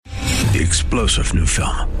the explosive new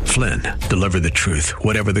film, Flynn, deliver the truth,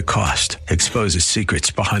 whatever the cost, exposes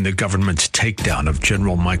secrets behind the government's takedown of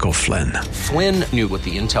General Michael Flynn. Flynn knew what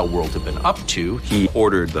the intel world had been up to. He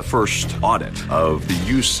ordered the first audit of the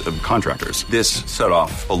use of contractors. This set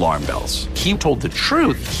off alarm bells. He told the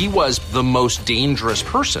truth. He was the most dangerous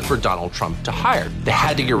person for Donald Trump to hire. They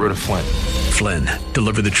had to get rid of Flynn. Flynn,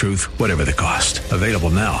 deliver the truth, whatever the cost. Available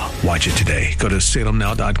now. Watch it today. Go to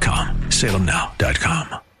salemnow.com.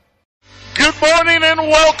 salemnow.com. Good morning and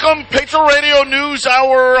welcome, Patriot Radio News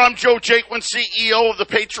Hour. I'm Joe Jaquin, CEO of the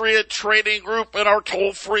Patriot Trading Group, and our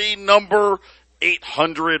toll-free number,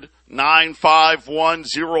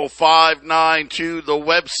 800-951-0592. The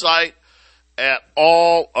website at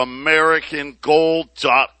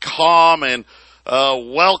allamericangold.com. And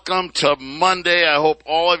welcome to Monday. I hope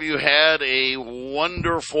all of you had a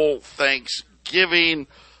wonderful Thanksgiving.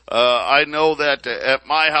 I know that at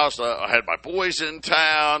my house, I had my boys in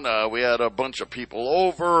town. We had a bunch of people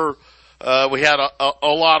over. We had a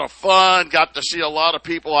lot of fun. Got to see a lot of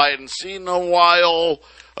people I hadn't seen in a while.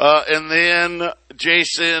 And then,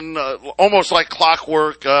 Jason, almost like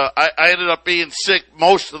clockwork, I ended up being sick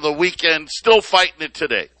most of the weekend, still fighting it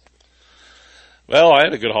today. Well, I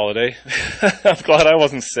had a good holiday. I'm glad I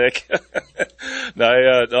wasn't sick.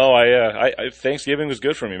 Thanksgiving was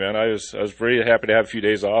good for me, man. I was pretty happy to have a few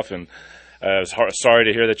days off, and I was sorry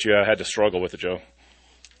to hear that you had to struggle with it, Joe.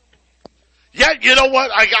 Yeah, you know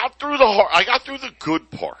what? I got through the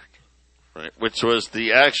good part, right? Which was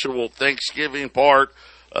the actual Thanksgiving part.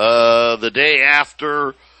 The day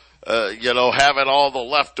after, having all the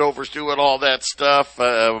leftovers, doing all that stuff,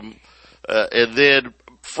 and then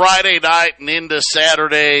Friday night and into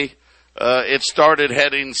Saturday, it started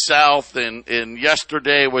heading south, and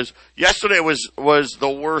yesterday was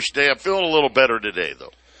the worst day. I'm feeling a little better today,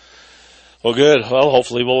 though. Well, good. Well,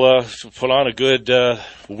 hopefully we'll put on a good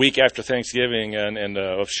week after Thanksgiving and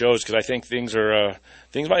of shows, because I think things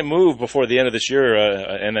might move before the end of this year,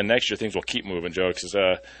 and then next year things will keep moving, Joe. Because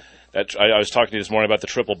I was talking to you this morning about the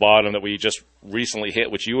triple bottom that we just recently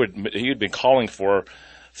hit, which you'd been calling for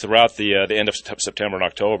throughout the end of September and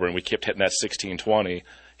October, and we kept hitting that 1620.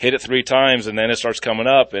 Hit it 3 times, and then it starts coming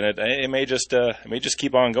up, and it may just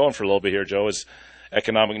keep on going for a little bit here, Joe, as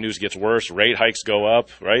economic news gets worse, rate hikes go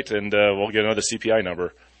up, right, and we'll get another CPI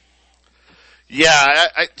number. Yeah,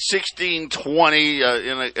 1620,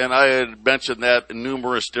 and I had mentioned that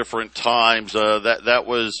numerous different times. That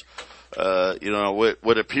was,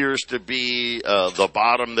 what appears to be the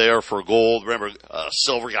bottom there for gold. Remember,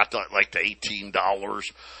 silver got to like to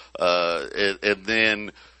 $18, and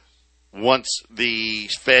then once the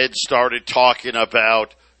Fed started talking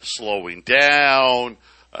about slowing down,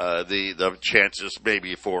 the chances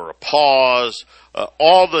maybe for a pause,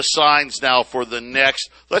 all the signs now for the next,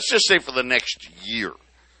 let's just say for the next year,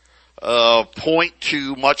 point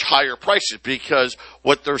to much higher prices, because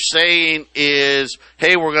what they're saying is,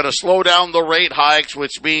 hey, we're going to slow down the rate hikes,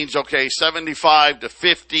 which means, 75 to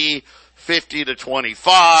 50, 50 to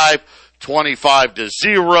 25, 25 to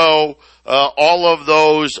 0. All of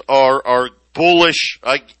those are bullish,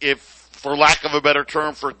 if for lack of a better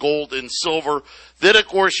term, for gold and silver. Then, of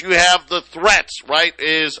course, you have the threats, right?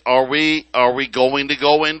 Are we going to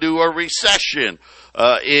go into a recession?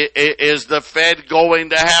 Is the Fed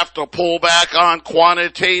going to have to pull back on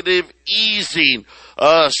quantitative easing?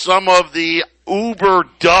 Some of the uber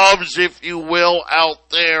doves, if you will,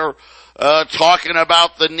 out there, talking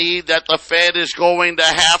about the need that the Fed is going to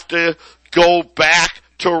have to go back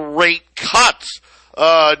to rate cuts,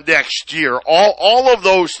 next year. All of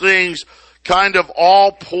those things kind of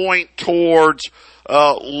all point towards,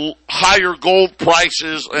 higher gold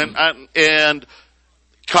prices and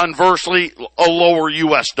conversely a lower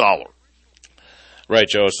U.S. dollar. Right,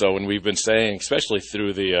 Joe. So when we've been saying, especially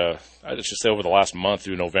through I should say over the last month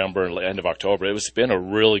through November and end of October, it's been a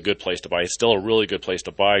really good place to buy. It's still a really good place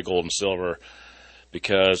to buy gold and silver,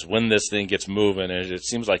 because when this thing gets moving, and it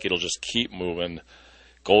seems like it'll just keep moving,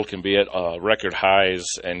 gold can be at record highs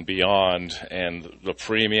and beyond, and the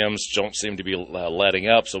premiums don't seem to be letting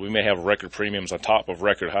up. So we may have record premiums on top of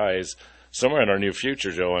record highs somewhere in our near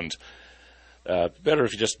future, Joe. And better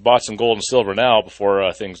if you just bought some gold and silver now before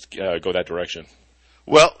things go that direction.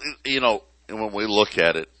 Well, when we look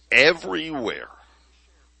at it, everywhere,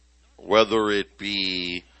 whether it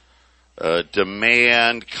be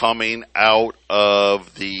demand coming out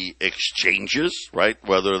of the exchanges, right,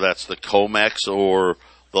 whether that's the COMEX or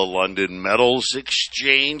the London Metals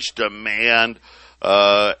Exchange, demand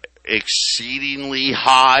exceedingly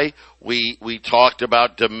high. We talked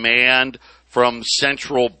about demand from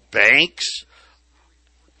central banks,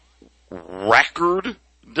 record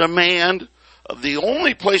demand. the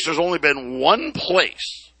only place, there's only been one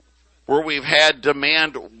place where we've had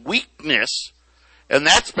demand weakness, and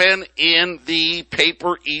that's been in the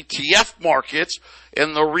paper ETF markets.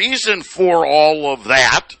 And the reason for all of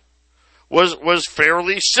that was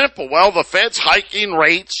fairly simple. Well, the Fed's hiking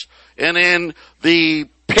rates, and in the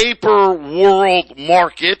paper world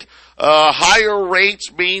market, higher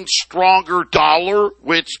rates mean stronger dollar,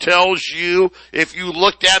 which tells you, if you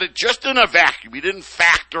looked at it just in a vacuum, you didn't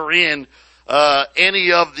factor in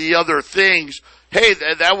any of the other things, hey,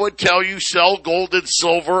 that would tell you sell gold and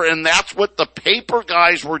silver, and that's what the paper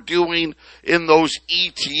guys were doing in those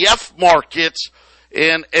ETF markets.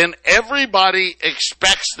 And everybody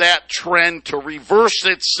expects that trend to reverse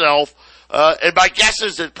itself. And my guess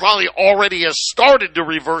is it probably already has started to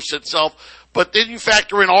reverse itself. But then you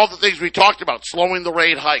factor in all the things we talked about, slowing the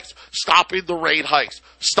rate hikes, stopping the rate hikes,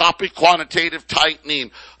 stopping quantitative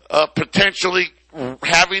tightening, potentially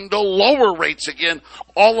having to lower rates again.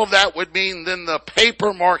 All of that would mean then the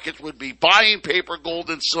paper markets would be buying paper, gold,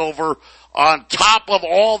 and silver on top of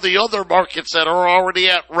all the other markets that are already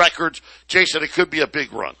at records. Jason, it could be a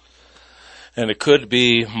big run. And it could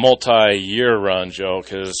be multi-year run, Joe,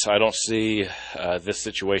 because I don't see this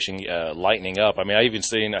situation lightening up. I mean, I even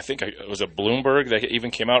seen, I think it was a Bloomberg that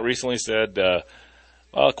even came out recently, said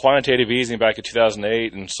quantitative easing back in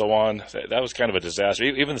 2008 and so on. That was kind of a disaster.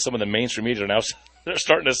 Even some of the mainstream media are now they're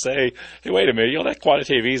starting to say, hey, wait a minute, that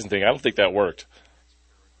quantitative easing thing, I don't think that worked.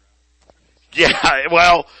 Yeah,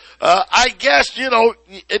 well, I guess,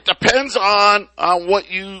 it depends on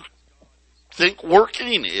what you think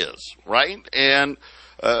working is, right? And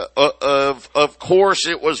of course,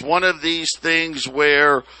 it was one of these things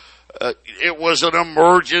where it was an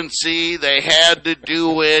emergency. They had to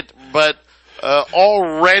do it, but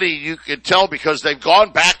already you could tell because they've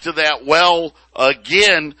gone back to that well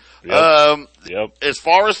again. Yep. As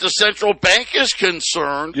far as the central bank is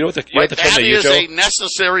concerned, that is a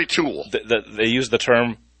necessary tool. They use the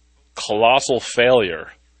term colossal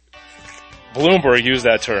failure. Bloomberg used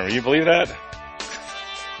that term. You believe that?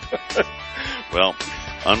 Well,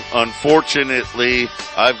 unfortunately,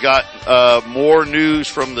 I've got more news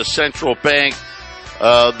from the central bank.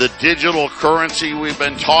 The digital currency we've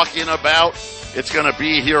been talking about, it's going to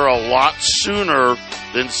be here a lot sooner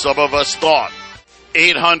than some of us thought.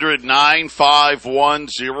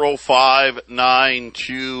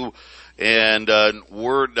 800-951-0592. And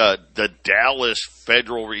the Dallas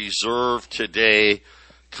Federal Reserve today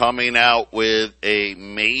coming out with a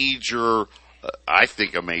major, I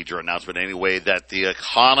think a major announcement anyway, that the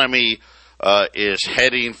economy is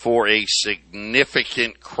heading for a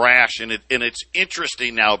significant crash. And it's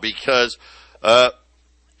interesting now because, and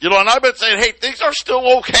I've been saying, hey, things are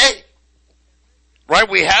still okay. Right?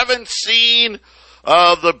 We haven't seen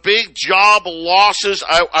the big job losses.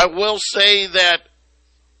 I will say that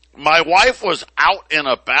my wife was out and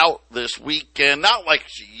about this weekend, not like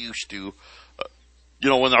she used to.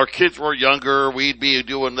 When our kids were younger, we'd be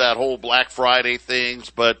doing that whole Black Friday things,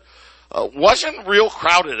 but wasn't real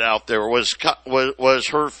crowded out there, was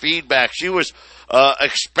her feedback. She was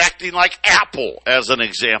expecting like Apple as an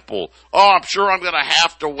example. Oh, I'm sure I'm going to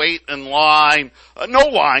have to wait in line. No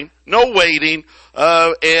waiting.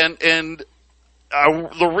 The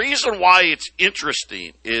reason why it's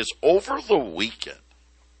interesting is over the weekend,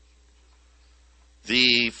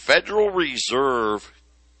 the Federal Reserve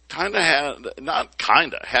had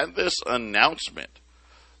this announcement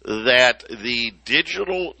that the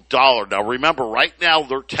digital dollar, now remember right now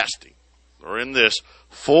they're testing. They're in this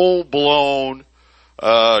full-blown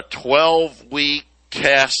 12-week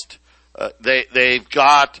test. They've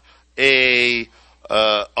got a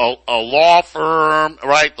law firm,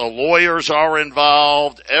 right? The lawyers are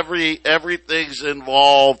involved. Everything's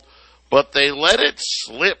involved. But they let it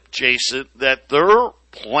slip, Jason, that they're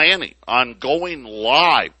planning on going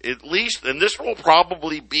live, at least, and this will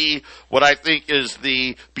probably be what I think is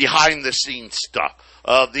the behind-the-scenes stuff,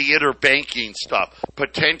 the interbanking stuff,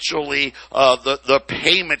 potentially the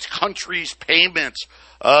payments, countries' payments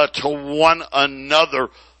to one another.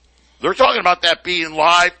 They're talking about that being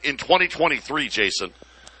live in 2023, Jason.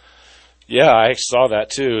 Yeah, I saw that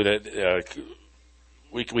too. That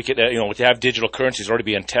we could we have digital currencies already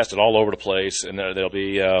being tested all over the place, and there'll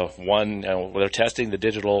be one. They're testing the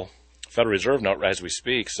digital Federal Reserve note as we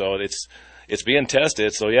speak, so it's being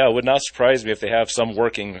tested. So yeah, it would not surprise me if they have some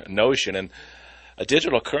working notion. And a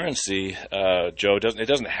digital currency, Joe,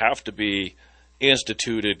 doesn't have to be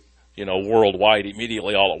instituted, worldwide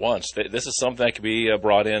immediately all at once. This is something that can be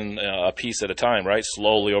brought in a piece at a time, right?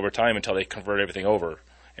 Slowly over time until they convert everything over.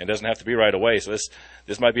 And it doesn't have to be right away. So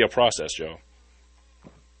this might be a process, Joe.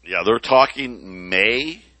 Yeah, they're talking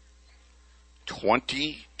May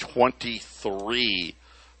 2023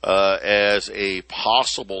 as a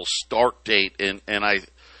possible start date, and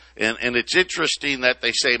it's interesting that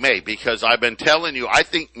they say May, because I've been telling you, I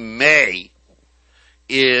think May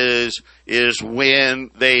is when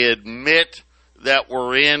they admit that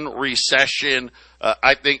we're in recession.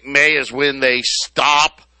 I think May is when they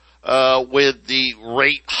stop with the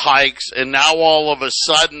rate hikes, and now all of a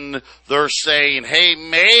sudden they're saying, hey,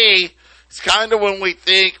 May, it's kind of when we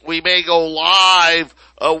think we may go live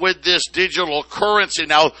with this digital currency.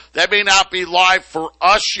 Now, that may not be live for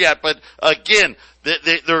us yet, but again,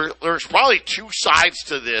 there's probably two sides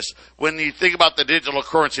to this when you think about the digital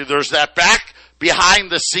currency. There's that behind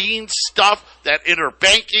the scenes stuff, that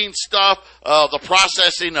interbanking stuff, the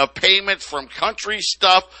processing of payments from country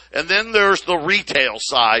stuff, and then there's the retail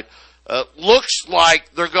side. Looks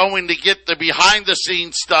like they're going to get the behind the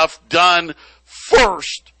scenes stuff done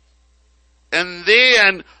first. And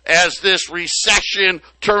then, as this recession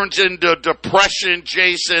turns into depression,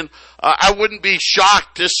 Jason, I wouldn't be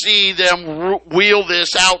shocked to see them wheel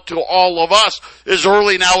this out to all of us as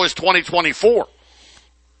early now as 2024.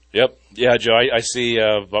 Yep. Yeah, Joe, I see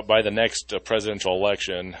by the next presidential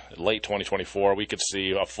election, late 2024, we could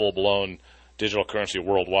see a full-blown digital currency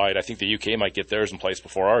worldwide. I think the UK might get theirs in place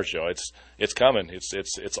before ours, Joe. It's coming.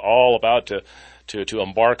 It's all about to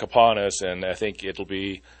embark upon us, and I think it'll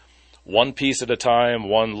be one piece at a time,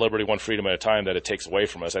 one liberty, one freedom at a time that it takes away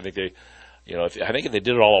from us. I think if they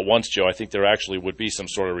did it all at once, Joe, I think there actually would be some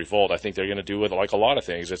sort of revolt. I think they're going to do it like a lot of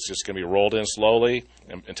things. It's just going to be rolled in slowly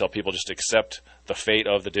until people just accept the fate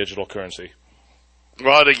of the digital currency.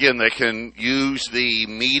 Well, again, they can use the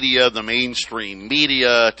media, the mainstream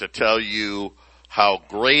media, to tell you how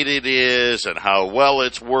great it is and how well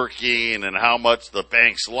it's working and how much the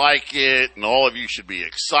banks like it and all of you should be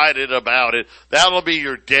excited about it. That'll be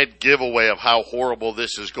your dead giveaway of how horrible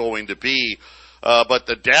this is going to be. But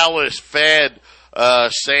the Dallas Fed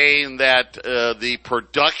saying that the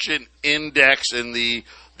production index in the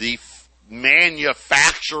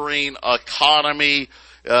manufacturing economy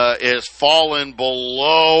is fallen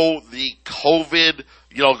below the COVID,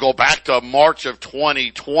 go back to March of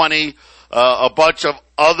 2020. A bunch of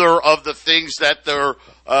other of the things that they're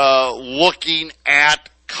looking at,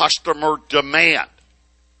 customer demand.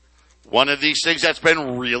 One of these things that's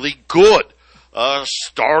been really good,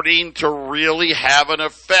 starting to really have an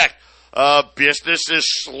effect. Business is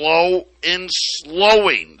slow in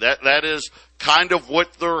slowing. That is kind of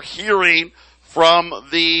what they're hearing from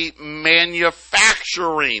the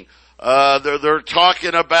manufacturing. They're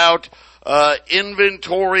talking about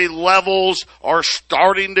inventory levels are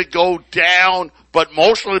starting to go down, but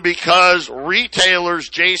mostly because retailers,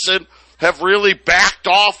 Jason, have really backed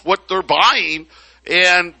off what they're buying,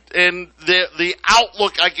 and the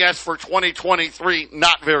outlook, I guess, for 2023,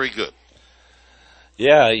 not very good.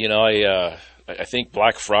 Yeah, I think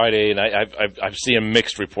Black Friday, and I've seen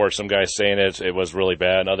mixed reports. Some guys saying it was really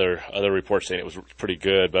bad, and other reports saying it was pretty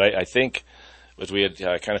good. But I think, as we had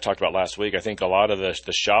kind of talked about last week, I think a lot of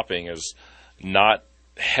the shopping is not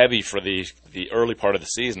heavy for the early part of the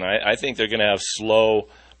season. I think they're going to have slow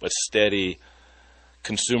but steady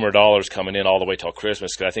consumer dollars coming in all the way till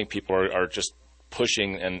Christmas, because I think people are just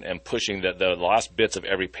pushing and pushing the last bits of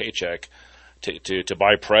every paycheck to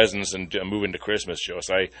buy presents and move into Christmas, Joe.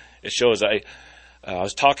 So it shows. I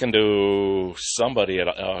was talking to somebody at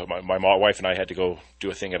my wife and I had to go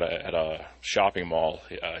do a thing at a shopping mall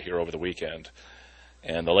here over the weekend,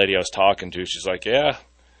 and the lady I was talking to, she's like, "Yeah,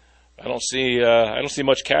 I don't see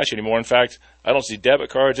much cash anymore. In fact, I don't see debit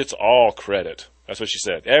cards. It's all credit." That's what she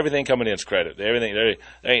said. Everything coming in is credit. There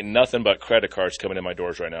ain't nothing but credit cards coming in my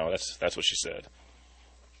doors right now. That's what she said.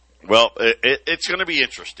 Well, it's going to be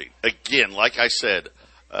interesting. Again, like I said,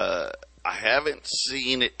 I haven't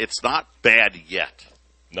seen it. It's not bad yet.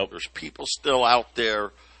 Nope. There's people still out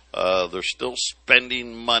there. They're still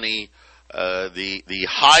spending money. The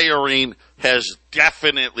hiring has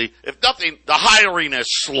definitely, if nothing, the hiring has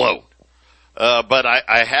slowed. But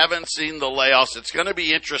I haven't seen the layoffs. It's going to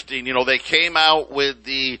be interesting. They came out with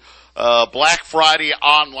the Black Friday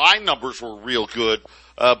online numbers were real good.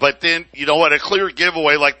 But then, a clear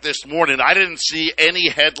giveaway like this morning, I didn't see any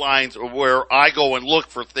headlines where I go and look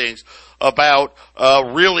for things about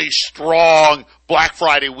really strong Black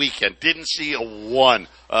Friday weekend. Didn't see a one.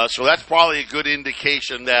 So that's probably a good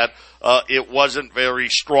indication that it wasn't very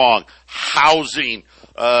strong. Housing,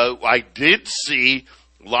 I did see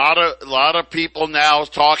a lot of people now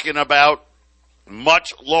talking about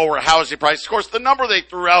much lower housing prices. Of course, the number they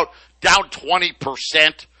threw out, down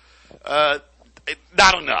 20%.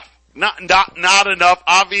 Not enough. Not enough.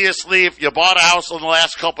 Obviously, if you bought a house in the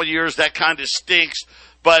last couple of years, that kind of stinks.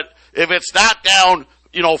 But if it's not down,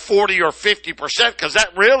 40 or 50%, because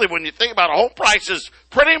that really, when you think about it, home prices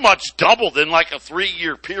pretty much doubled in like a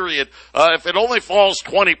 3-year period. If it only falls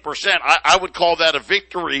 20%, I would call that a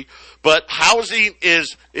victory. But housing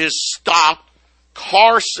is stopped.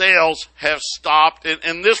 Car sales have stopped.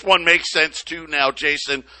 And this one makes sense too now,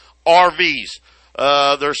 Jason. RVs.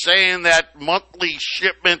 They're saying that monthly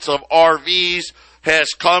shipments of RVs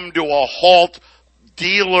has come to a halt.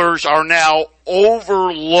 Dealers are now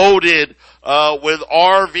overloaded with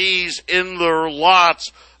RVs in their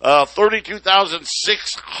lots.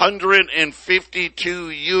 32,652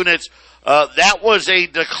 units. That was a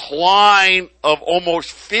decline of almost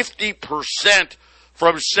 50%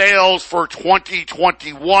 from sales for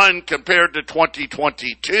 2021 compared to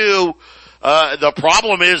 2022. The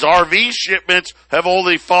problem is RV shipments have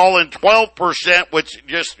only fallen 12%, which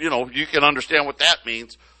just, you can understand what that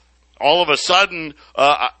means. All of a sudden,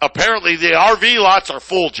 apparently the RV lots are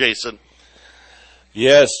full, Jason.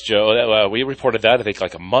 Yes, Joe. We reported that, I think,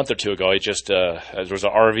 like a month or two ago. There was an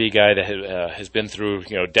RV guy that has been through,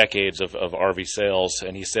 decades of RV sales,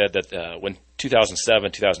 and he said that when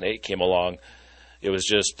 2007, 2008 came along, it was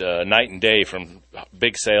just night and day from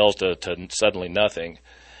big sales to suddenly nothing.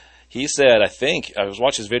 He said, I was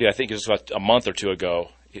watching his video, I think it was about a month or two ago.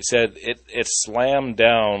 He said it slammed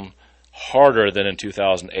down harder than in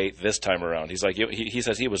 2008 this time around. He's like, he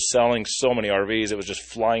says he was selling so many RVs, it was just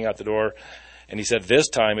flying out the door. And he said this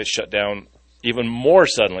time it shut down even more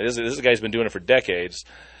suddenly. This guy's been doing it for decades.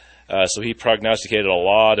 So he prognosticated a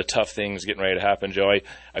lot of tough things getting ready to happen, Joey.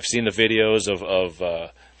 I've seen the videos of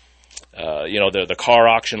the car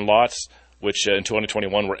auction lots, which in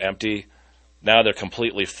 2021 were empty. Now they're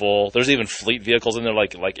completely full. There's even fleet vehicles in there,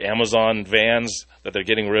 like Amazon vans that they're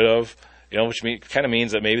getting rid of. Which kind of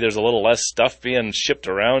means that maybe there's a little less stuff being shipped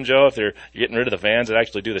around, Joe. If you're getting rid of the vans that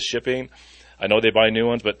actually do the shipping, I know they buy new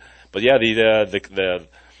ones, but yeah, the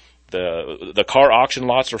car auction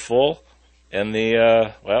lots are full, and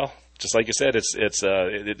just like you said, it's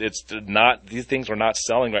not, these things are not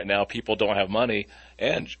selling right now. People don't have money,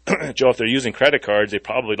 and Joe, if they're using credit cards, they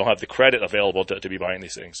probably don't have the credit available to be buying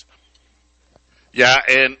these things. Yeah,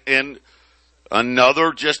 and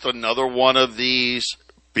another one of these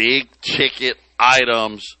big ticket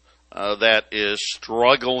items that is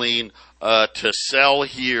struggling to sell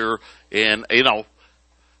here, and you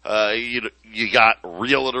got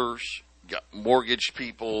realtors, you got mortgage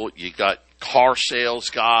people, you got car sales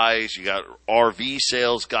guys, you got RV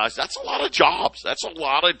sales guys. That's a lot of jobs. That's a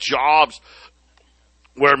lot of jobs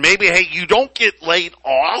where maybe, hey, you don't get laid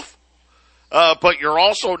off, but you're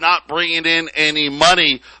also not bringing in any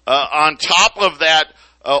money. On top of that,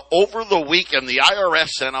 over the weekend, the IRS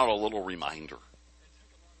sent out a little reminder.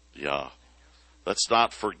 Yeah. Let's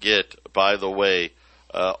not forget, by the way,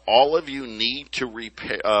 all of you need to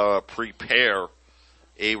prepare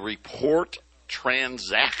a report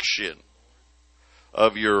transaction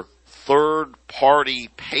of your third-party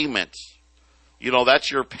payments.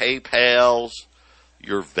 That's your PayPals,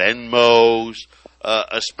 your Venmos,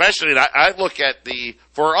 especially, and I look at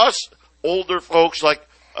for us older folks, like,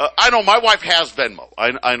 I know my wife has Venmo.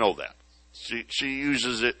 I know that. She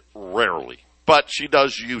uses it rarely, but she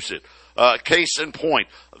does use it. Case in point,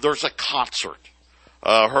 there's a concert.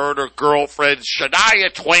 Her and her girlfriend,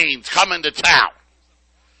 Shania Twain's coming to town.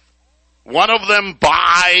 One of them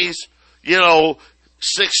buys,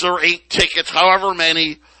 6 or 8 tickets, however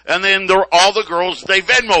many, and then all the girls, they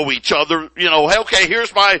Venmo each other, hey, okay,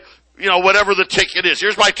 here's my, whatever the ticket is.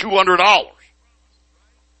 Here's my $200.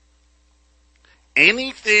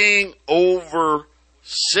 Anything over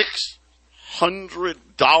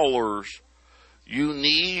 $600, you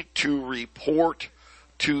need to report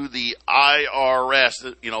to the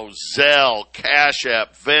IRS, Zelle, Cash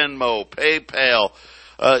App, Venmo, PayPal.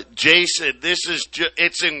 Jason,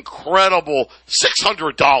 it's incredible.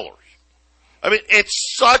 $600. I mean,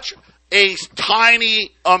 it's such a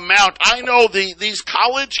tiny amount. I know these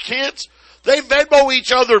college kids, they Venmo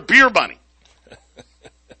each other beer money.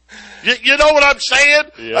 You know what I'm saying?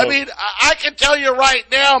 Yep. I mean, I can tell you right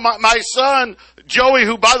now, my son, Joey,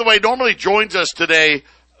 who, by the way, normally joins us today,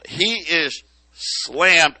 he is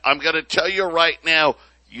slammed. I'm going to tell you right now,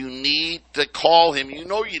 you need to call him. You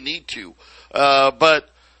need to. But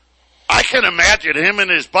I can imagine him and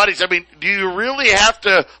his buddies. I mean, do you really have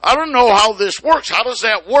to? I don't know how this works. How does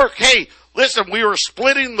that work? Hey, listen, we were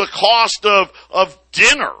splitting the cost of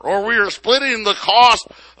dinner, or we were splitting the cost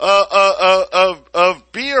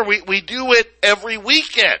of beer. We do it every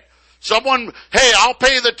weekend. Someone, hey, I'll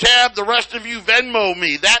pay the tab, the rest of you Venmo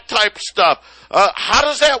me, that type of stuff. How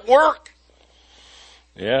does that work?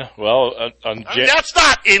 Yeah, well, that's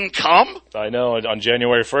not income. I know. On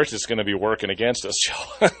January 1st, it's going to be working against us,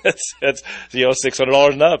 Joe. it's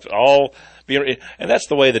 $600 and up. And that's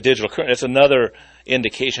the way the digital currency. It's another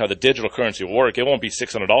indication how the digital currency will work. It won't be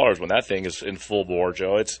 $600 when that thing is in full bore,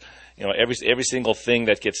 Joe. It's every single thing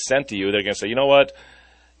that gets sent to you, they're going to say, you know what?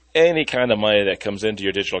 Any kind of money that comes into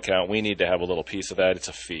your digital account, we need to have a little piece of that. It's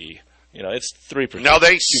a fee. It's 3%. Now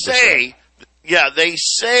they say. Yeah, they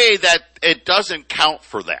say that it doesn't count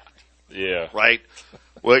for that. Yeah. Right?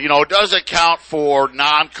 Well, it doesn't count for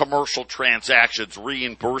non-commercial transactions,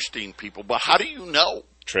 reimbursing people. But how do you know?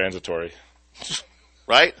 Transitory.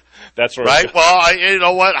 Right? That's right. Well, you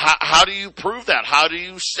know what? How do you prove that? How do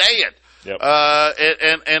you say it? Yep.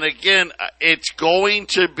 And again, it's going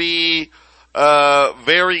to be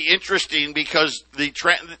very interesting because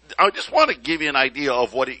I just want to give you an idea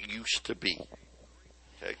of what it used to be.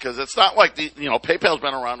 Because it's not like PayPal's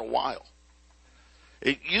been around a while.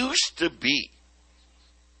 It used to be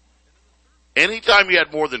anytime you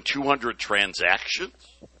had more than 200 transactions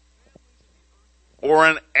or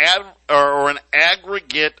an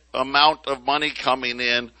aggregate amount of money coming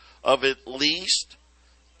in of at least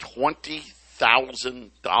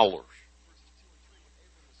 $20,000.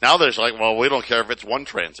 Now there's like, well, we don't care if it's one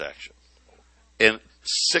transaction and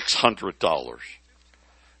 $600.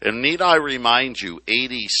 And need I remind you,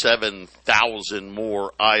 87,000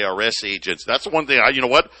 more IRS agents. That's the one thing. You know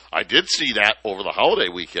what? I did see that over the holiday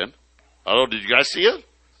weekend. I don't know. Did you guys see it?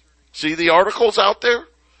 See the articles out there?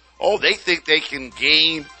 Oh, they think they can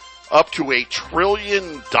gain up to $1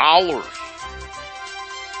 trillion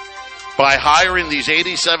by hiring these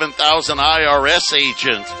 87,000 IRS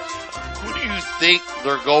agents. Who do you think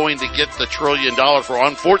they're going to get the $1 trillion for?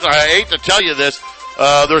 Unfortunately, I hate to tell you this.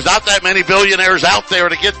 There's not that many billionaires out there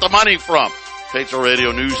to get the money from. Patriot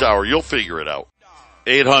Radio News Hour. You'll figure it out.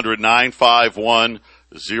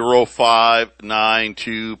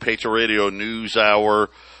 800-951-0592. Patriot Radio News Hour.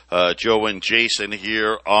 Joe and Jason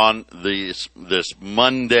here on this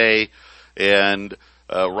Monday. And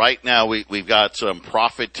right now we've got some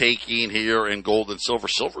profit taking here in gold and silver.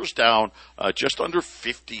 Silver's down just under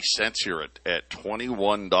 50 cents here at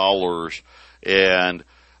 $21. And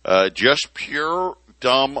just pure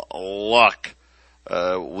dumb luck.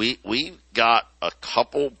 We got a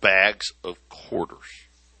couple bags of quarters,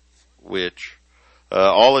 which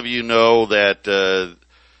all of you know that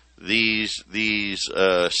these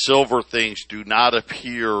silver things do not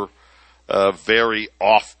appear very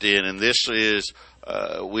often, and this is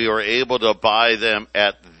we are able to buy them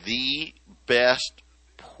at the best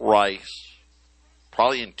price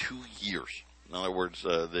probably in 2 years. In other words,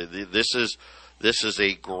 this is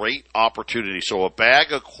a great opportunity. So a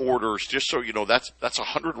bag of quarters, just so you know, that's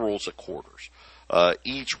 100 rolls of quarters.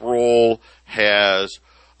 Each roll has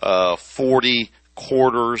 40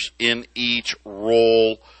 quarters in each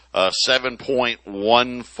roll,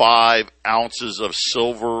 7.15 ounces of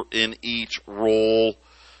silver in each roll.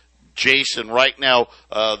 Jason, right now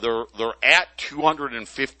they're at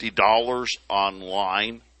 $250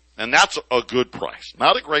 online, and that's a good price.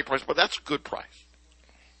 Not a great price, but that's a good price.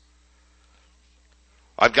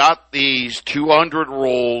 I've got these 200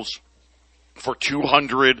 rolls for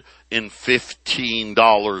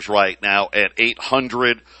 $215 right now at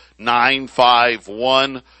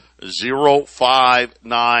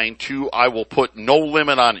 800-951-0592. I will put no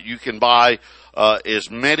limit on it. You can buy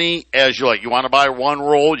as many as you like. You want to buy one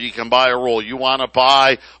roll, you can buy a roll. You want to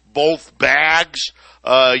buy both bags,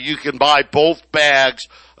 you can buy both bags.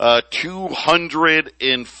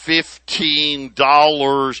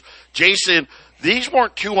 $215. Jason, these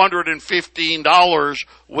weren't $215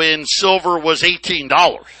 when silver was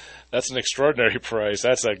 $18. That's an extraordinary price.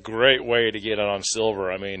 That's a great way to get it on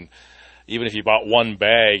silver. I mean, even if you bought one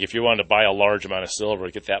bag, if you wanted to buy a large amount of silver,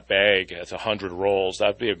 get that bag, that's 100 rolls.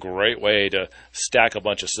 That'd be a great way to stack a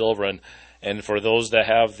bunch of silver. And for those that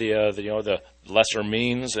have the lesser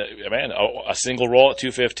means, man, a single roll at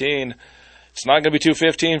 $215. It's not going to be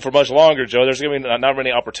 $215 for much longer, Joe. There's going to be not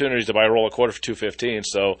many opportunities to buy a roll of quarter for $215.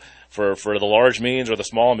 So for the large means or the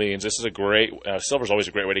small means, this is a great silver's always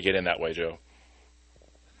a great way to get in that way, Joe.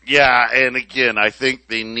 Yeah, and again, I think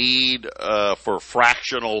they need for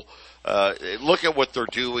fractional. Look at what they're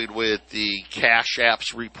doing with the Cash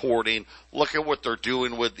Apps reporting. Look at what they're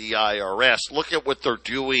doing with the IRS. Look at what they're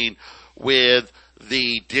doing with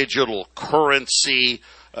the digital currency.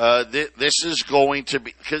 This is going to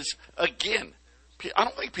be, because again, I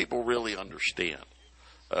don't think people really understand.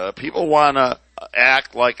 People want to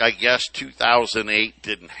act like, I guess, 2008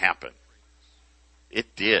 didn't happen.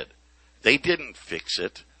 It did. They didn't fix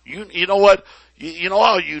it. You know what? You know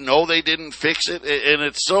how you know they didn't fix it? And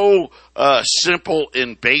it's so simple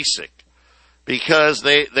and basic. Because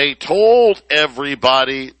they told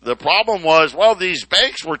everybody the problem was, well, these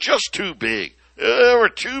banks were just too big. They were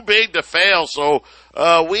too big to fail, so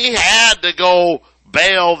we had to go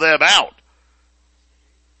bail them out.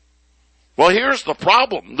 Well, here's the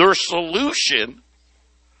problem. Their solution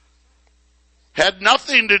had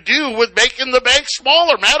nothing to do with making the bank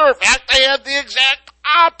smaller. Matter of fact, they had the exact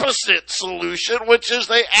opposite solution, which is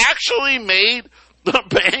they actually made the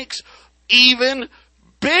banks even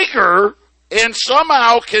bigger and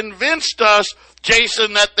somehow convinced us,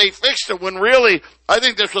 Jason, that they fixed it, when really, I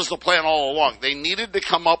think this was the plan all along. They needed to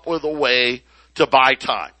come up with a way to buy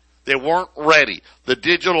time. They weren't ready. The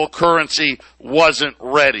digital currency wasn't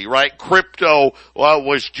ready, right? Crypto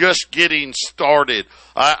was just getting started.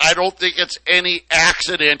 I don't think it's any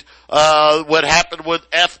accident what happened with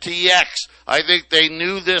FTX. I think they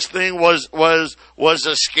knew this thing was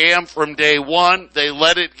a scam from day one. They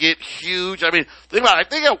let it get huge. I mean, think about it. I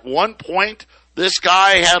think at one point this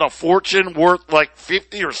guy had a fortune worth like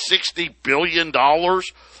 $50 or $60 billion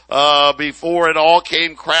before it all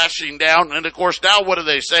came crashing down. And of course, now what are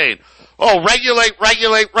they saying? Oh, regulate.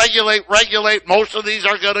 Most of these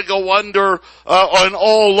are going to go under. And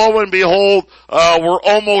lo and behold, we're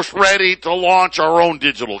almost ready to launch our own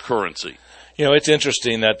digital currency. You know, it's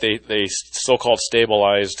interesting that they so-called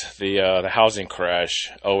stabilized the housing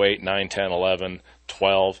crash, 08, 9, 10, 11,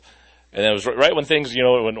 12. And it was right when things, you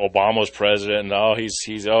know, when Obama was president, and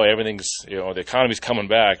everything's, you know, the economy's coming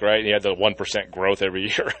back, right? And he had the 1% growth every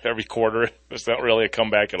year, every quarter. It's not really a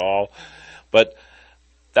comeback at all. But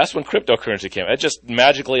that's when cryptocurrency came. It just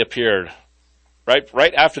magically appeared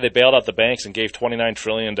right after they bailed out the banks and gave $29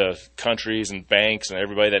 trillion to countries and banks and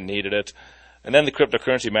everybody that needed it. And then the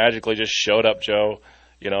cryptocurrency magically just showed up, Joe,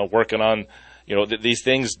 you know, working on, you know, these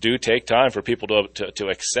things do take time for people to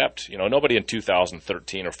accept. You know, nobody in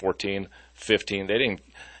 2013 or 14, 15, they didn't,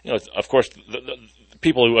 you know, of course, the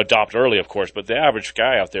people who adopt early, of course, but the average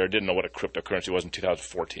guy out there didn't know what a cryptocurrency was in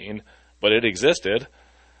 2014, but it existed.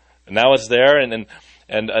 And now it's there. And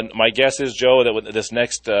my guess is, Joe, that with this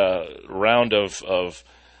next round of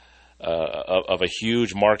a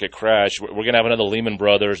huge market crash, we're going to have another Lehman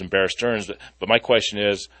Brothers and Bear Stearns. But my question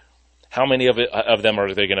is, how many of them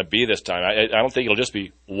are there going to be this time? I don't think it'll just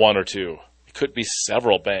be one or two. It could be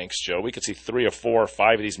several banks, Joe. We could see 3 or 4 or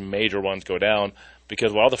 5 of these major ones go down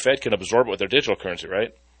because, well, the Fed can absorb it with their digital currency,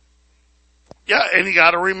 right? Yeah, and you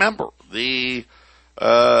got to remember, the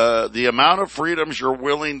amount of freedoms you're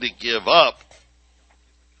willing to give up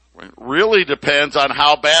really depends on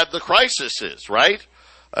how bad the crisis is, right?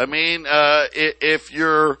 I mean, if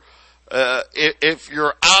you're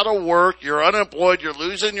out of work, you're unemployed, you're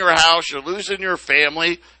losing your house, you're losing your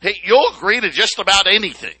family, hey, you'll agree to just about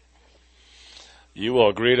anything. You will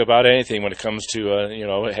agree to about anything when it comes to,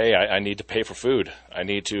 hey, I need to pay for food. I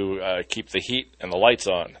need to keep the heat and the lights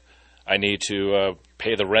on. I need to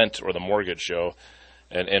pay the rent or the mortgage, Joe.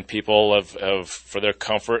 And people have, for their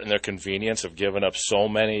comfort and their convenience, have given up so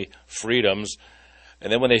many freedoms.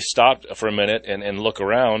 And then when they stop for a minute and look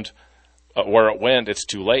around where it went, it's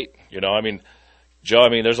too late. You know, I mean, Joe,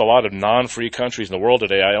 there's a lot of non-free countries in the world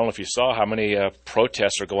today. I don't know if you saw how many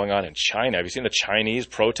protests are going on in China. Have you seen the Chinese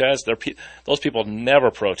protests? Those people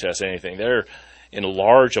never protest anything. They're in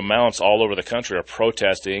large amounts all over the country are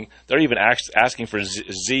protesting. They're even asking for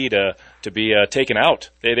Xi to be taken out.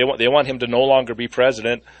 They want him to no longer be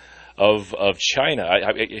president of China.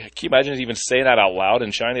 Can you imagine even saying that out loud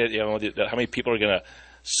in China? You know, how many people are going to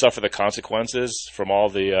suffer the consequences from all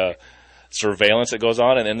the surveillance that goes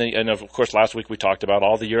on? And of course, last week we talked about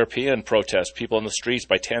all the European protests, people in the streets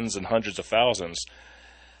by tens and hundreds of thousands.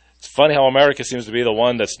 It's funny how America seems to be the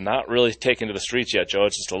one that's not really taken to the streets yet, Joe.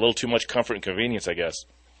 It's just a little too much comfort and convenience, I guess.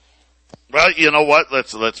 Well, you know what?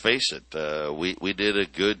 Let's face it. We did a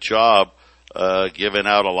good job giving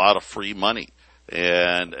out a lot of free money,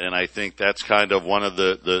 and I think that's kind of one of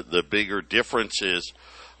the bigger differences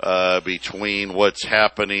between what's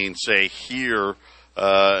happening, say, here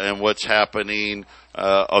and what's happening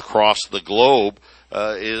across the globe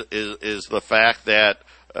is the fact that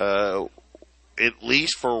at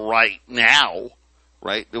least for right now,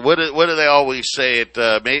 right? What do they always say?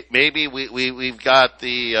 Maybe we've got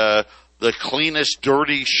the cleanest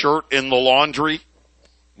dirty shirt in the laundry.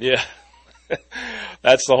 Yeah,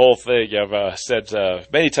 that's the whole thing. I've said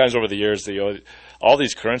many times over the years that all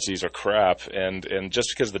these currencies are crap, and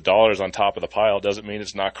just because the dollar is on top of the pile doesn't mean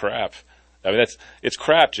it's not crap. It's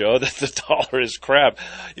crap, Joe. The dollar is crap.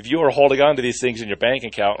 If you are holding on to these things in your bank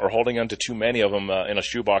account or holding on to too many of them in a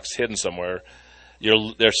shoebox hidden somewhere,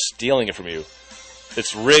 they're stealing it from you.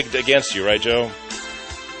 it's rigged against you, right, Joe?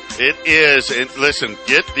 It is. And listen,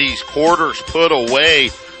 get these quarters put away.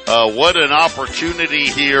 What an opportunity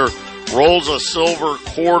here. Rolls of silver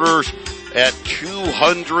quarters at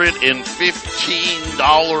 $215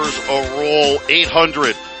 a roll.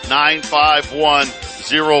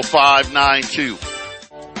 800-951-0592.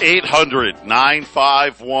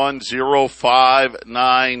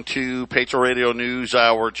 800-951-0592. Patriot Radio News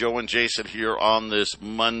Hour. Joe and Jason here on this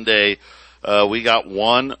Monday. We got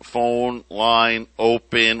one phone line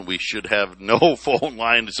open. We should have no phone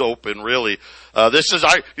lines open, really. This is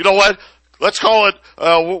you know what? Let's call it,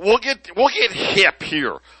 we'll get hip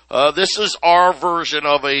here. This is our version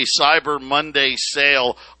of a Cyber Monday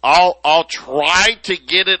sale. I'll try to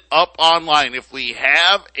get it up online if we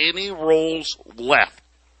have any rolls left.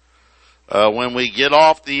 When we get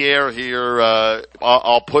off the air here,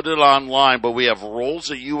 I'll put it online, but we have rolls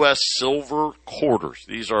of U.S. silver quarters.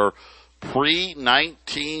 These are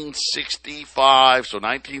pre-1965, so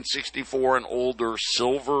 1964 and older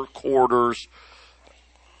silver quarters.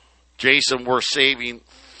 Jason, we're saving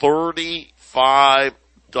 $35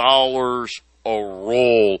 a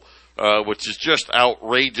roll, which is just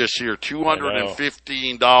outrageous here.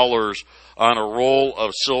 $215 on a roll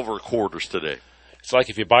of silver quarters today. It's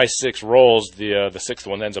like if you buy 6 rolls, the sixth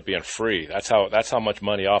one ends up being free. That's how much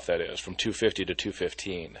money off that is, from $250 to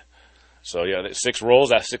 $215. So yeah, 6 rolls,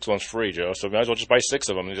 that 6th one's free, Joe. So you might as well just buy 6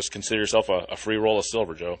 of them and just consider yourself a free roll of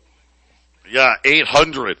silver, Joe. Yeah,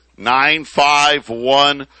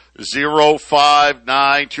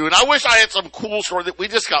 800-951-0592. And I wish I had some cool story that we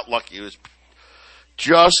just got lucky. It was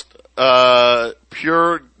just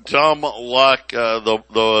pure dumb luck.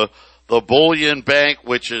 The Bullion Bank,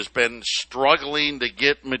 which has been struggling to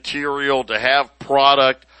get material, to have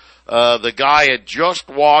product. The guy had just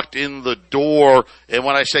walked in the door, and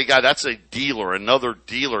when I say guy, that's a dealer, another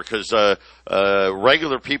dealer, because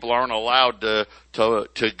regular people aren't allowed to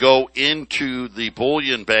go into the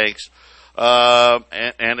bullion banks,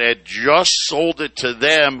 and had just sold it to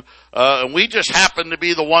them, and we just happened to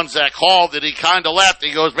be the ones that called, and he kind of laughed.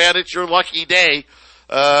 He goes, "Man, it's your lucky day,"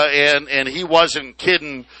 and he wasn't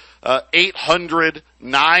kidding.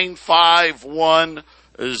 800-951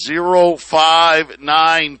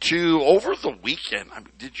 0592 over the weekend. I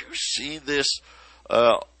mean, did you see this?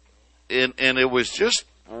 And it was just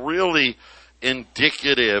really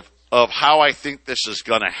indicative of how I think this is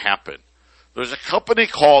going to happen. There's a company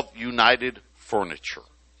called United Furniture.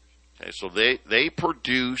 Okay, so they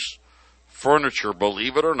produce furniture,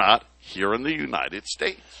 believe it or not, here in the United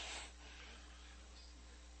States.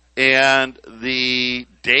 And the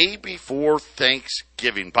day before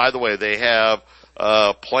Thanksgiving, by the way, they have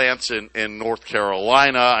plants in North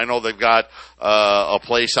Carolina. I know they've got a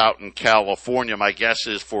place out in California. My guess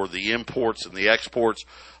is for the imports and the exports.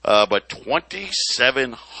 But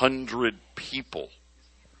 2,700 people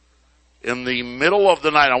in the middle of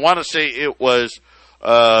the night. I want to say it was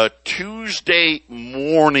Tuesday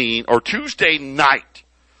morning or Tuesday night.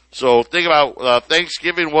 So think about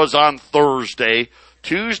Thanksgiving was on Thursday.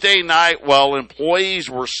 Tuesday night, while employees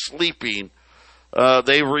were sleeping,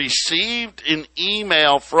 they received an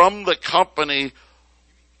email from the company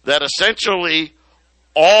that essentially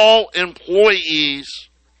all employees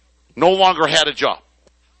no longer had a job.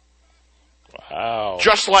 Wow.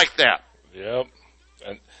 Just like that. Yep.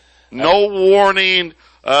 No warning,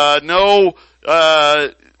 no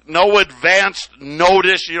advanced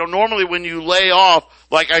notice. You know, normally when you lay off,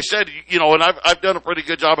 like I said, you know, and I've done a pretty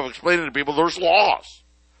good job of explaining to people, there's laws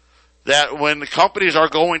that when the companies are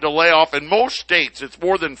going to lay off, in most states, it's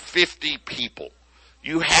more than 50 people.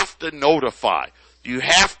 You have to notify. You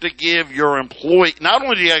have to give your employee, not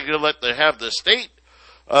only do you have to have the state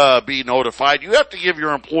be notified, you have to give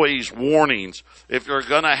your employees warnings if you're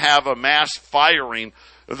going to have a mass firing.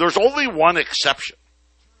 There's only one exception.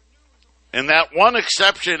 And that one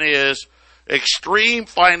exception is extreme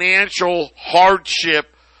financial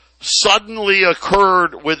hardship suddenly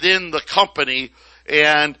occurred within the company,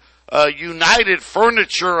 and United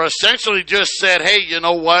Furniture essentially just said, hey, you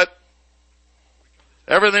know what?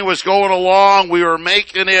 Everything was going along. We were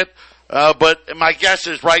making it. But my guess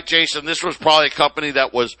is, right, Jason, this was probably a company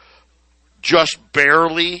that was just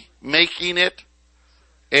barely making it.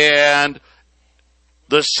 And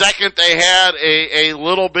the second they had a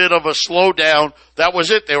little bit of a slowdown, that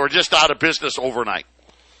was it. They were just out of business overnight.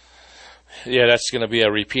 Yeah, that's going to be a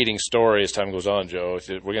repeating story as time goes on, Joe.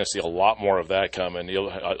 We're going to see a lot more of that coming.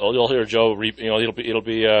 You'll hear Joe. It'll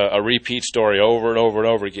be a repeat story over and over and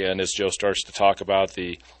over again as Joe starts to talk about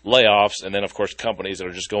the layoffs, and then of course companies that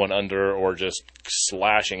are just going under or just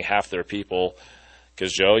slashing half their people.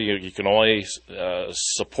 Because, Joe, you can only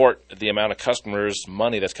support the amount of customers'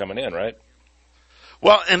 money that's coming in, right?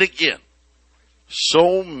 Well, and again,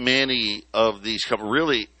 so many of these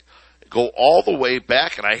really go all the way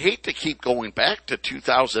back, and I hate to keep going back to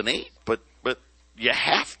 2008, but you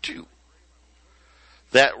have to.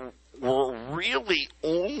 That we're really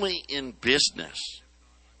only in business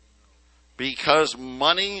because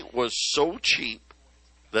money was so cheap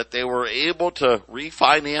that they were able to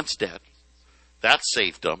refinance debt. That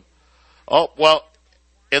saved them. Oh, well,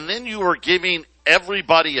 and then you were giving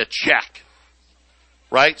everybody a check,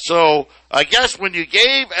 right? So I guess when you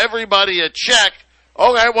gave everybody a check,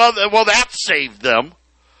 okay, well, that saved them,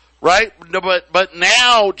 right? But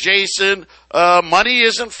now, Jason, money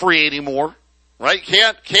isn't free anymore, right?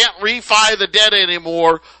 Can't refi the debt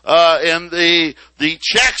anymore, and the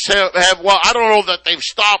checks have well, I don't know that they've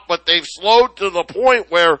stopped, but they've slowed to the point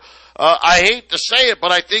where I hate to say it,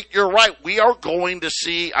 but I think you're right. We are going to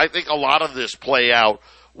see, I think, a lot of this play out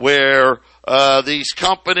where these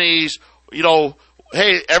companies,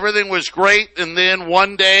 hey, everything was great, and then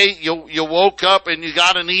one day you woke up and you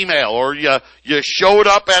got an email, or you showed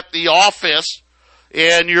up at the office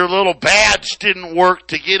and your little badge didn't work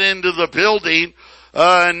to get into the building.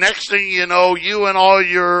 And next thing you know, you and all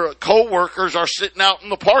your coworkers are sitting out in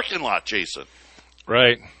the parking lot, Jason.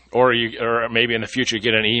 Right. Or maybe in the future you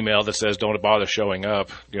get an email that says don't bother showing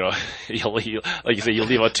up. You'll like you say, you'll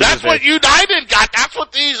leave on Tuesday. That's what United got. That's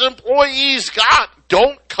what these employees got.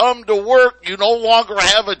 Don't come to work. You no longer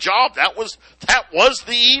have a job. That was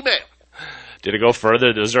the email. Did it go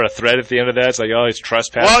further? Is there a thread at the end of that? It's like, oh, it's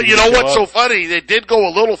trespassing. Well, you know what's so funny? They did go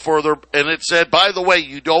a little further, and it said, by the way,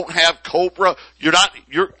 you don't have COBRA.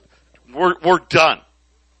 We're done.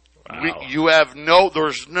 Wow.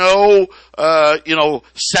 There's no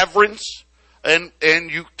severance, and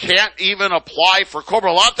you can't even apply for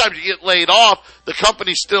COBRA. A lot of times you get laid off, the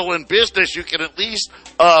company's still in business, you can at least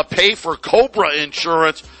pay for COBRA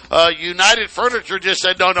insurance. United Furniture just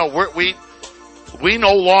said, no, we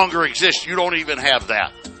no longer exist. You don't even have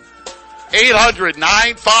that.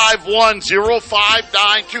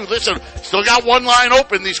 800-951-0592. Listen, still got one line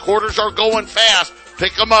open. These quarters are going fast.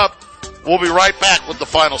 Pick them up. We'll be right back with the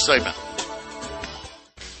final segment.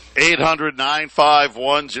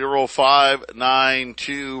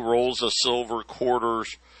 800-951-0592. Rolls of silver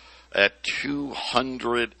quarters at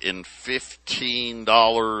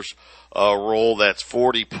 $215 a roll. That's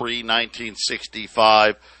 40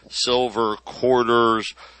 pre-1965 silver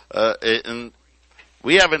quarters. And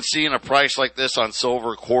we haven't seen a price like this on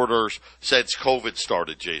silver quarters since COVID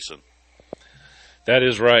started, Jason. That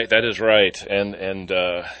is right. And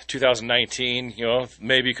 2019,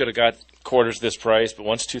 maybe you could have got quarters this price, but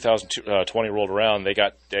once 2020 rolled around, they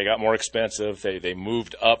got more expensive. They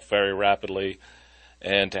moved up very rapidly.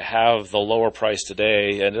 And to have the lower price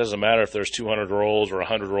today, and it doesn't matter if there's 200 rolls or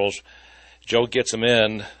 100 rolls, Joe gets them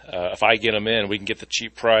in. If I get them in, we can get the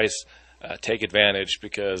cheap price. Take advantage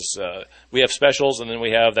because we have specials, and then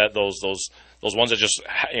we have those ones that just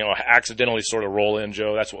accidentally sort of roll in,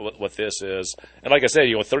 Joe. That's what this is. And like I said,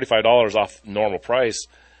 $35 off normal price,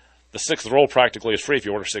 the sixth roll practically is free if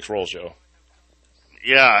you order 6 rolls, Joe.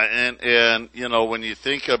 Yeah, and when you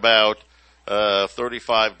think about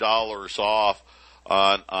 $35 off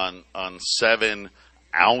on 7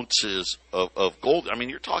 ounces of gold, I mean,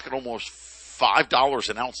 you're talking almost $5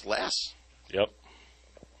 an ounce less. Yep.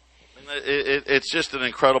 It's just an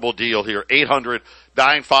incredible deal here.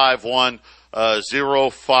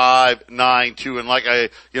 800-951-0592. And like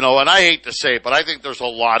and I hate to say it, but I think there's a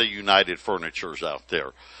lot of United Furnitures out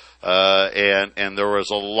there. And there was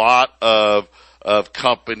a lot of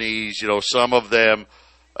companies, some of them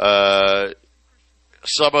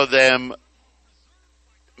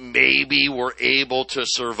maybe were able to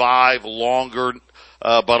survive longer.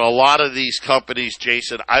 But a lot of these companies,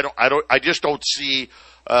 Jason, I just don't see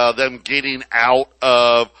them getting out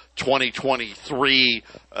of 2023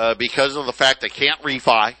 because of the fact they can't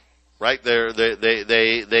refi, right?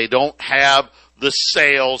 They don't have the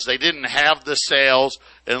sales. They didn't have the sales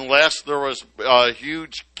unless there was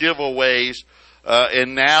huge giveaways.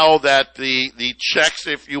 And now that the checks,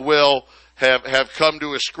 if you will, have come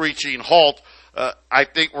to a screeching halt, I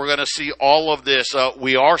think we're going to see all of this.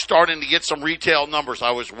 We are starting to get some retail numbers.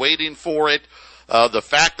 I was waiting for it. The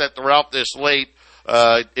fact that they're out this late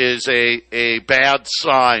is a bad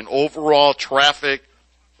sign. Overall traffic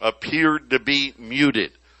appeared to be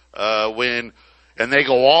muted and they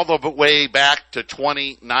go all the way back to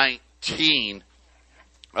 2019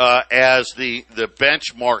 as the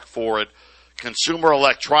benchmark for it. Consumer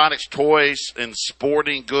electronics, toys, and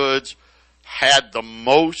sporting goods had the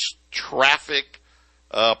most traffic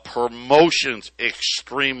promotions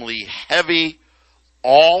extremely heavy.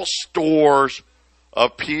 All stores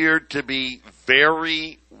appeared to be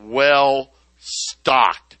very well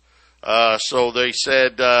stocked. So they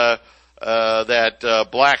said that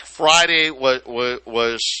Black Friday was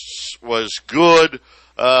good,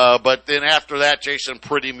 but then after that, Jason,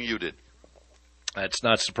 pretty muted. That's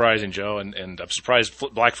not surprising, Joe, and I'm surprised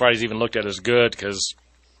Black Friday's even looked at as good, because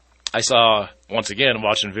I saw, once again,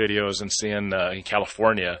 watching videos and seeing in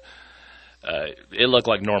California, it looked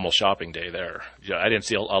like normal shopping day there. I didn't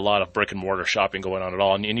see a lot of brick-and-mortar shopping going on at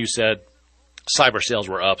all. And you said cyber sales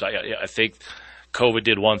were up. I think COVID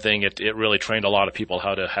did one thing. It really trained a lot of people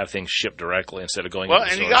how to have things shipped directly instead of going into the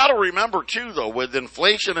and store. You got to remember, too, though, with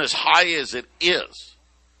inflation as high as it is,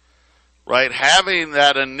 right, having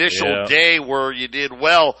that initial day where you did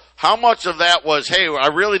well, how much of that was, hey, I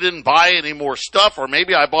really didn't buy any more stuff, or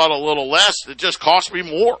maybe I bought a little less, it just cost me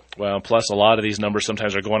more? Well, plus a lot of these numbers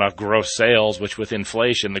sometimes are going off gross sales, which with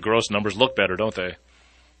inflation, the gross numbers look better, don't they?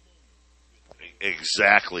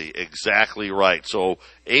 Exactly right. So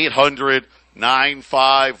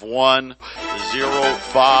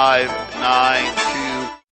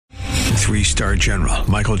 800-951-0592. 3-star General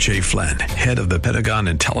Michael J. Flynn, head of the Pentagon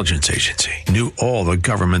Intelligence Agency, knew all the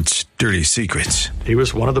government's dirty secrets. He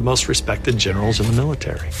was one of the most respected generals in the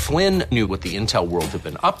military. Flynn knew what the intel world had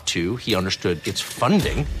been up to. He understood its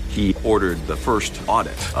funding. He ordered the first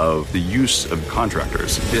audit of the use of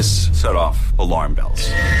contractors. This set off alarm bells.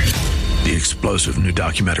 The explosive new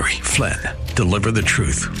documentary, Flynn, Deliver the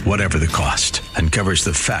Truth, Whatever the Cost, uncovers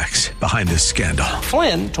the facts behind this scandal.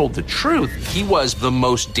 Flynn told the truth. He was the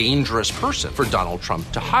most dangerous person for Donald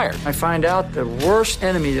Trump to hire. I find out the worst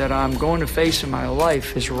enemy that I'm going to face in my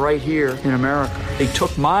life is right here in America. They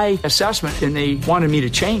took my assessment and they wanted me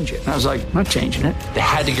to change it. And I was like, I'm not changing it. They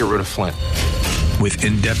had to get rid of Flynn. With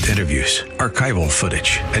in-depth interviews, archival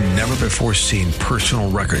footage, and never-before-seen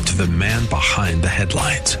personal records of the man behind the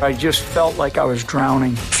headlines. I just felt like I was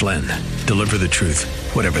drowning. Flynn, Deliver the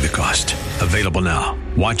Truth, Whatever the Cost. Available now.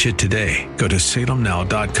 Watch it today. Go to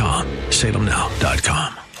salemnow.com.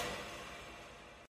 salemnow.com.